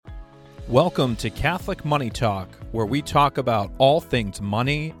Welcome to Catholic Money Talk, where we talk about all things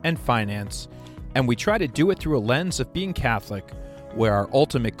money and finance, and we try to do it through a lens of being Catholic, where our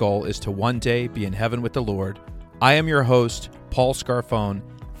ultimate goal is to one day be in heaven with the Lord. I am your host, Paul Scarfone.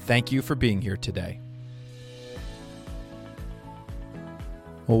 Thank you for being here today.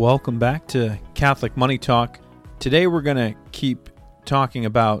 Well, welcome back to Catholic Money Talk. Today we're going to keep talking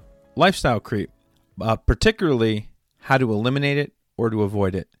about lifestyle creep, particularly how to eliminate it or to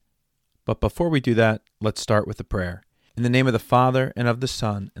avoid it. But before we do that, let's start with a prayer. In the name of the Father, and of the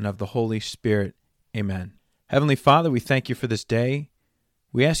Son, and of the Holy Spirit, amen. Heavenly Father, we thank you for this day.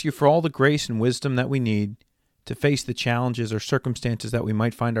 We ask you for all the grace and wisdom that we need to face the challenges or circumstances that we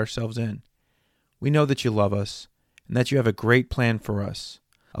might find ourselves in. We know that you love us, and that you have a great plan for us.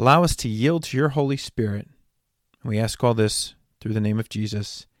 Allow us to yield to your Holy Spirit. And we ask all this through the name of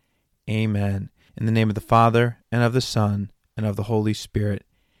Jesus. Amen. In the name of the Father, and of the Son, and of the Holy Spirit,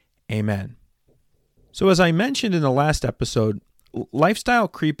 amen. So as I mentioned in the last episode, lifestyle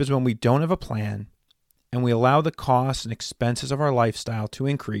creep is when we don't have a plan and we allow the costs and expenses of our lifestyle to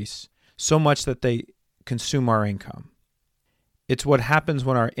increase so much that they consume our income. It's what happens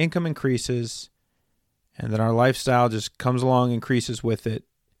when our income increases and then our lifestyle just comes along and increases with it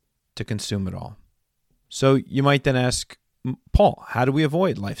to consume it all. So you might then ask, Paul, how do we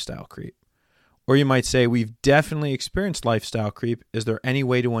avoid lifestyle creep? Or you might say, we've definitely experienced lifestyle creep. Is there any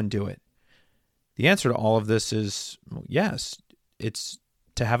way to undo it? The answer to all of this is yes. It's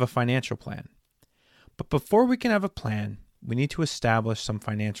to have a financial plan. But before we can have a plan, we need to establish some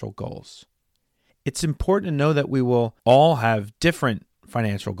financial goals. It's important to know that we will all have different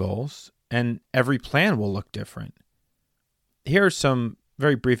financial goals, and every plan will look different. Here are some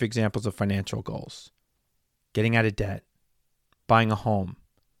very brief examples of financial goals. Getting out of debt, buying a home,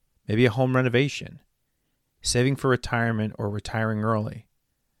 maybe a home renovation, saving for retirement or retiring early,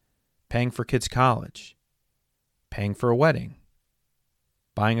 paying for kids' college, paying for a wedding,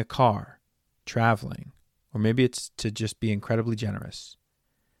 buying a car, traveling, or maybe it's to just be incredibly generous.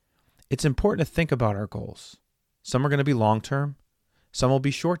 It's important to think about our goals. Some are going to be long-term, some will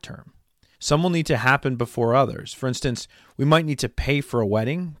be short-term. Some will need to happen before others. For instance, we might need to pay for a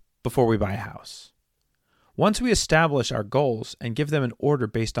wedding before we buy a house. Once we establish our goals and give them an order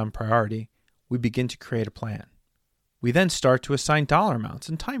based on priority, we begin to create a plan. We then start to assign dollar amounts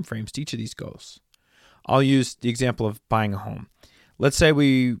and time frames to each of these goals. I'll use the example of buying a home. Let's say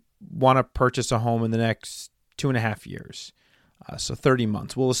we want to purchase a home in the next 2.5 years, so 30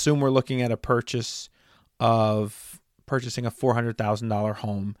 months. We'll assume we're looking at a purchasing a $400,000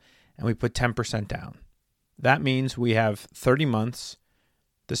 home, and we put 10% down. That means we have 30 months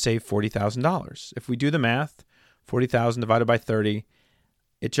to save $40,000. If we do the math, 40,000 divided by 30,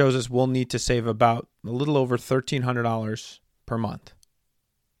 it shows us we'll need to save about a little over $1,300 per month.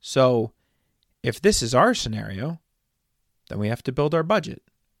 So if this is our scenario, then we have to build our budget.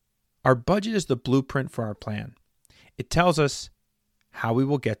 Our budget is the blueprint for our plan. It tells us how we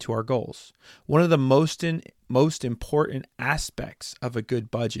will get to our goals. One of the most important aspects of a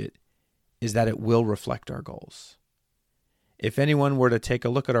good budget is that it will reflect our goals. If anyone were to take a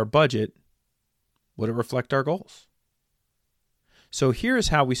look at our budget, would it reflect our goals? So here's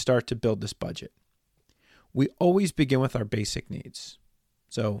how we start to build this budget. We always begin with our basic needs.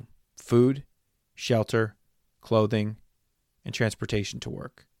 So food, shelter, clothing, and transportation to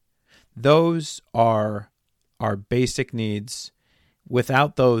work. Those are our basic needs.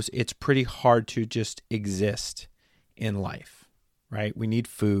 Without those, it's pretty hard to just exist in life, right? We need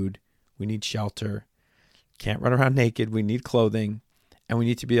food, we need shelter, can't run around naked, we need clothing, and we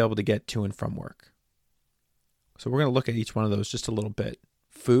need to be able to get to and from work. So we're going to look at each one of those just a little bit.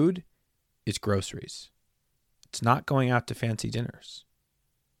 Food is groceries. It's not going out to fancy dinners.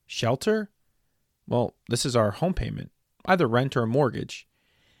 Shelter, well, this is our home payment, either rent or a mortgage.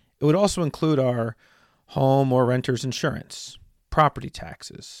 It would also include our home or renter's insurance, property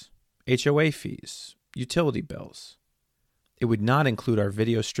taxes, HOA fees, utility bills. It would not include our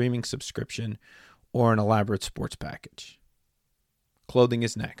video streaming subscription or an elaborate sports package. Clothing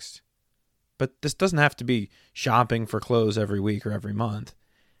is next. But this doesn't have to be shopping for clothes every week or every month.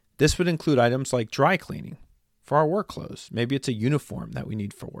 This would include items like dry cleaning for our work clothes. Maybe it's a uniform that we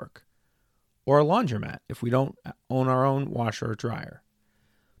need for work. Or a laundromat if we don't own our own washer or dryer.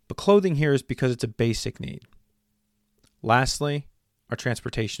 But clothing here is because it's a basic need. Lastly, our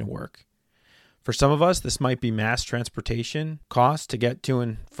transportation to work. For some of us, this might be mass transportation costs to get to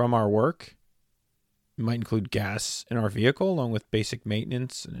and from our work. It might include gas in our vehicle along with basic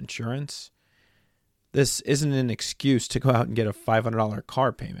maintenance and insurance. This isn't an excuse to go out and get a $500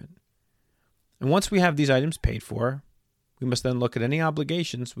 car payment. And once we have these items paid for, we must then look at any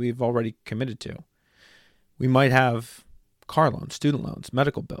obligations we've already committed to. We might have car loans, student loans,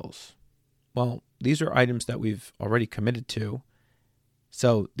 medical bills. Well, these are items that we've already committed to,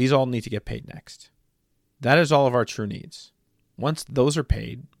 so these all need to get paid next. That is all of our true needs. Once those are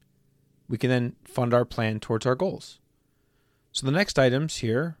paid, we can then fund our plan towards our goals. So the next items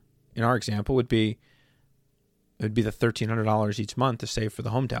here in our example would be the $1,300 each month to save for the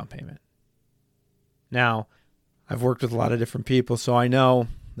home down payment. Now, I've worked with a lot of different people, so I know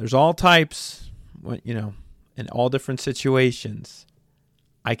there's all types, in all different situations.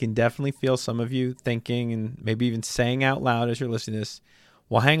 I can definitely feel some of you thinking and maybe even saying out loud as you're listening to this,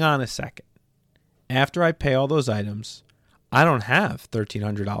 well, hang on a second. After I pay all those items, I don't have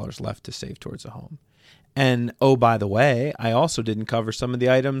 $1,300 left to save towards a home. And oh, by the way, I also didn't cover some of the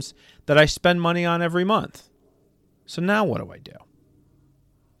items that I spend money on every month. So now what do I do?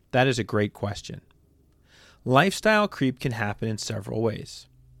 That is a great question. Lifestyle creep can happen in several ways.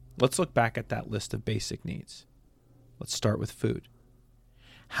 Let's look back at that list of basic needs. Let's start with food.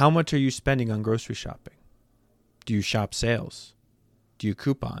 How much are you spending on grocery shopping? Do you shop sales? Do you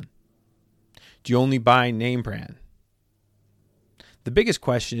coupon? Do you only buy name brand? The biggest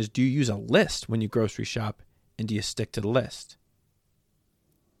question is, do you use a list when you grocery shop, and do you stick to the list?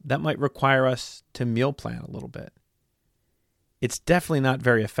 That might require us to meal plan a little bit. It's definitely not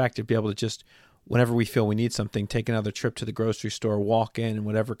very effective to be able to just, whenever we feel we need something, take another trip to the grocery store, walk in, and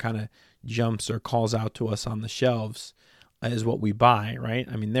whatever kind of jumps or calls out to us on the shelves is what we buy, right?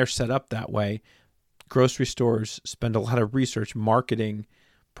 I mean, they're set up that way. Grocery stores spend a lot of research, marketing,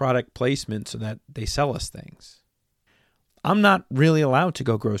 product placement so that they sell us things. I'm not really allowed to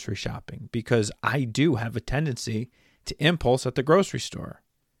go grocery shopping because I do have a tendency to impulse at the grocery store.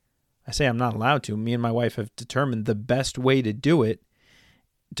 I say I'm not allowed to. Me and my wife have determined the best way to do it,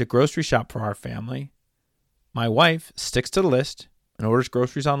 to grocery shop for our family. My wife sticks to the list and orders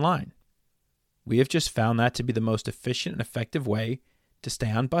groceries online. We have just found that to be the most efficient and effective way to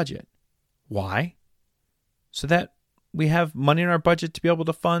stay on budget. Why? So that we have money in our budget to be able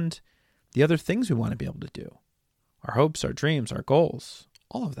to fund the other things we want to be able to do. Our hopes, our dreams, our goals,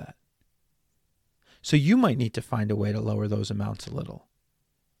 all of that. So you might need to find a way to lower those amounts a little.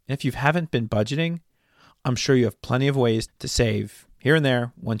 And if you haven't been budgeting, I'm sure you have plenty of ways to save here and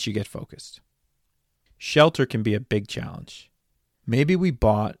there once you get focused. Shelter can be a big challenge. Maybe we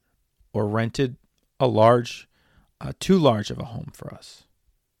bought or rented too large of a home for us.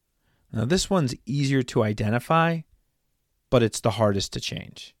 Now this one's easier to identify, but it's the hardest to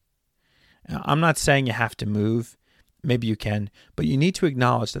change. Now, I'm not saying you have to move. Maybe you can, but you need to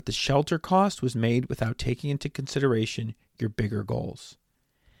acknowledge that the shelter cost was made without taking into consideration your bigger goals.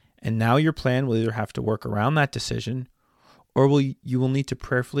 And now your plan will either have to work around that decision, or you will need to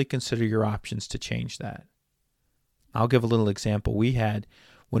prayerfully consider your options to change that. I'll give a little example we had.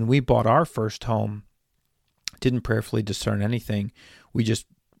 When we bought our first home, didn't prayerfully discern anything. We just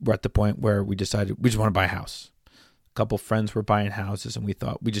were at the point where we decided we just want to buy a house. A couple friends were buying houses, and we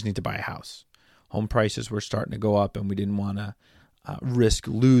thought we just need to buy a house. Home prices were starting to go up, and we didn't want to risk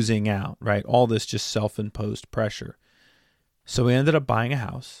losing out, right? All this just self-imposed pressure. So we ended up buying a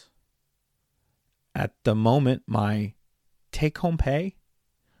house. At the moment, my take-home pay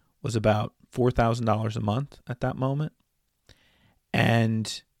was about $4,000 a month at that moment.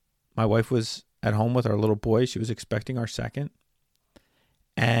 And my wife was at home with our little boy. She was expecting our second.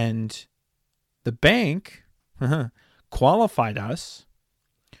 And the bank qualified us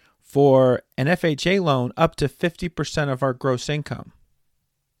for an FHA loan up to 50% of our gross income.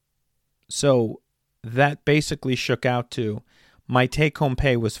 So that basically shook out to my take-home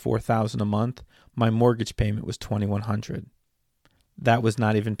pay was $4,000 a month. My mortgage payment was $2,100. That was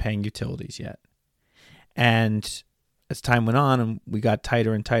not even paying utilities yet. And as time went on and we got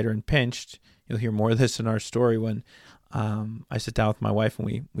tighter and tighter and pinched, you'll hear more of this in our story when I sit down with my wife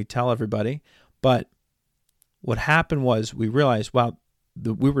and we tell everybody. But what happened was we realized,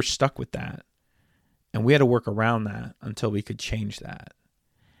 we were stuck with that. And we had to work around that until we could change that.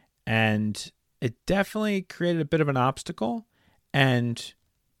 And it definitely created a bit of an obstacle and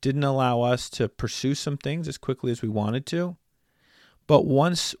didn't allow us to pursue some things as quickly as we wanted to. But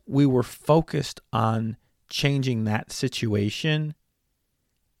once we were focused on changing that situation,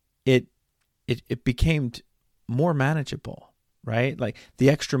 it became more manageable, right? Like the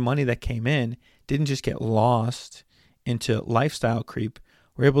extra money that came in didn't just get lost into lifestyle creep.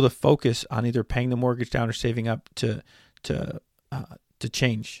 We're able to focus on either paying the mortgage down or saving up to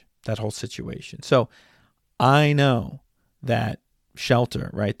change that whole situation. So I know that shelter,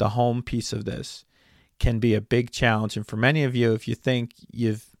 right, the home piece of this can be a big challenge. And for many of you, if you think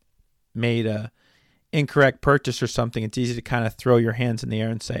you've made a incorrect purchase or something, it's easy to kind of throw your hands in the air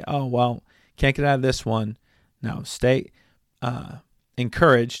and say, oh, well, can't get out of this one. No, stay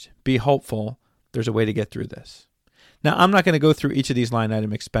encouraged, be hopeful. There's a way to get through this. Now, I'm not going to go through each of these line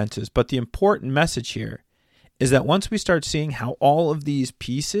item expenses, but the important message here is that once we start seeing how all of these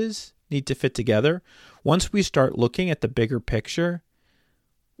pieces need to fit together, once we start looking at the bigger picture,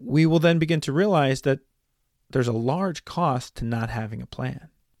 we will then begin to realize that there's a large cost to not having a plan.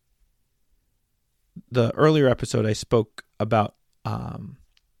 The earlier episode, I spoke about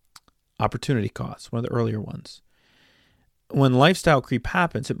opportunity costs, one of the earlier ones. When lifestyle creep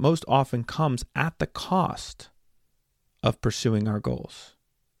happens, it most often comes at the cost of pursuing our goals.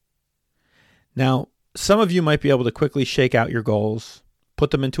 Now, some of you might be able to quickly shake out your goals,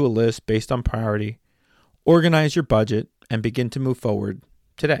 put them into a list based on priority, organize your budget, and begin to move forward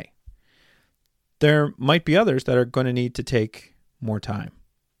today. There might be others that are going to need to take more time.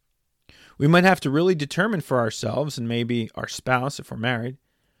 We might have to really determine for ourselves, and maybe our spouse if we're married,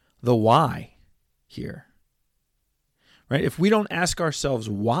 the why here. Right? If we don't ask ourselves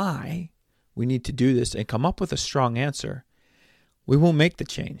why we need to do this and come up with a strong answer, we won't make the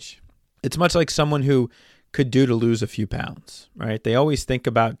change. It's much like someone who could do to lose a few pounds, right? They always think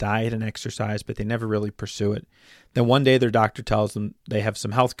about diet and exercise, but they never really pursue it. Then one day their doctor tells them they have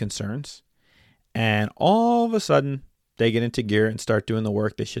some health concerns, and all of a sudden they get into gear and start doing the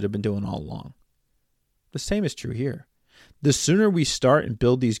work they should have been doing all along. The same is true here. The sooner we start and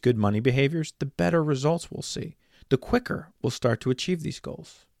build these good money behaviors, the better results we'll see. The quicker we'll start to achieve these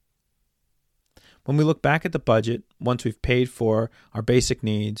goals. When we look back at the budget, once we've paid for our basic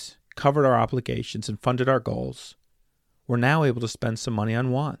needs, covered our obligations, and funded our goals, we're now able to spend some money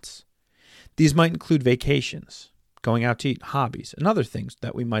on wants. These might include vacations, going out to eat, hobbies, and other things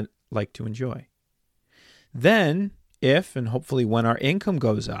that we might like to enjoy. Then, if and hopefully when our income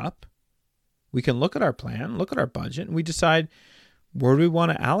goes up, we can look at our plan, look at our budget, and we decide, where do we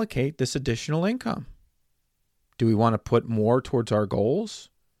want to allocate this additional income? Do we want to put more towards our goals?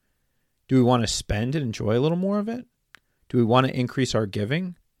 Do we want to spend and enjoy a little more of it? Do we want to increase our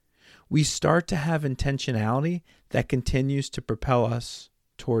giving? We start to have intentionality that continues to propel us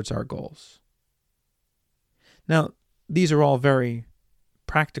towards our goals. Now, these are all very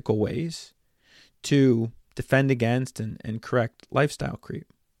practical ways to defend against and correct lifestyle creep.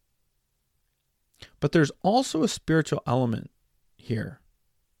 But there's also a spiritual element here.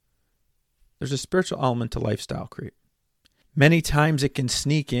 There's a spiritual element to lifestyle creep. Many times it can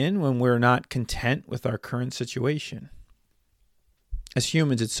sneak in when we're not content with our current situation. As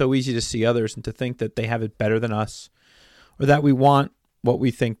humans, it's so easy to see others and to think that they have it better than us, or that we want what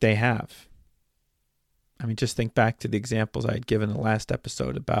we think they have. I mean, just think back to the examples I had given in the last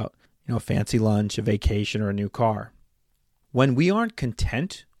episode about, a fancy lunch, a vacation, or a new car. When we aren't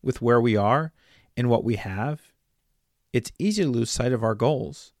content with where we are and what we have, it's easy to lose sight of our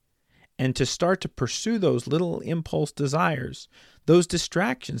goals and to start to pursue those little impulse desires, those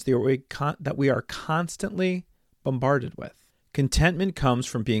distractions that we are constantly bombarded with. Contentment comes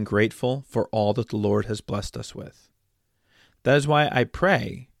from being grateful for all that the Lord has blessed us with. That is why I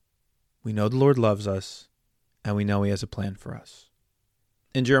pray we know the Lord loves us and we know He has a plan for us.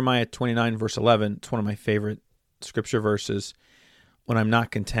 In Jeremiah 29, verse 11, it's one of my favorite scripture verses when I'm not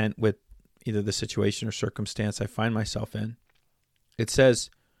content with either the situation or circumstance I find myself in. It says,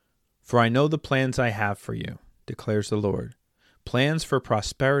 "For I know the plans I have for you, declares the Lord, plans for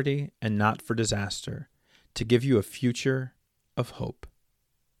prosperity and not for disaster, to give you a future of hope."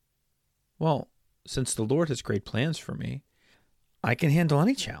 Well, since the Lord has great plans for me, I can handle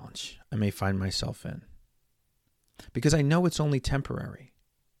any challenge I may find myself in, because I know it's only temporary.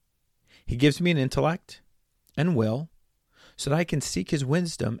 He gives me an intellect and will so that I can seek His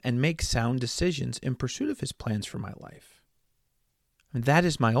wisdom and make sound decisions in pursuit of His plans for my life. And that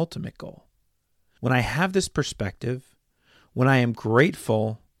is my ultimate goal. When I have this perspective, when I am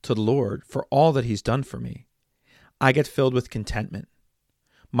grateful to the Lord for all that He's done for me, I get filled with contentment.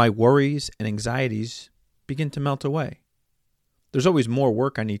 My worries and anxieties begin to melt away. There's always more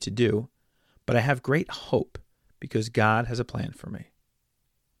work I need to do, but I have great hope because God has a plan for me.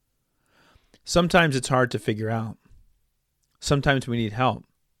 Sometimes it's hard to figure out. Sometimes we need help.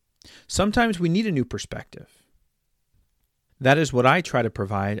 Sometimes we need a new perspective. That is what I try to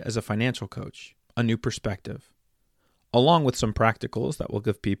provide as a financial coach, a new perspective, along with some practicals that will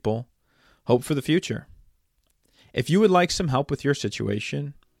give people hope for the future. If you would like some help with your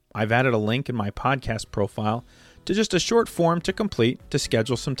situation, I've added a link in my podcast profile to just a short form to complete to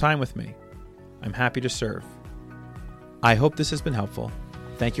schedule some time with me. I'm happy to serve. I hope this has been helpful.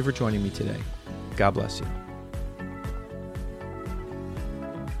 Thank you for joining me today. God bless you.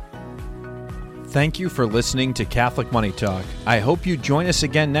 Thank you for listening to Catholic Money Talk. I hope you join us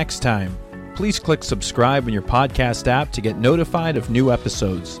again next time. Please click subscribe in your podcast app to get notified of new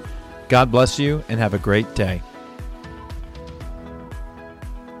episodes. God bless you and have a great day.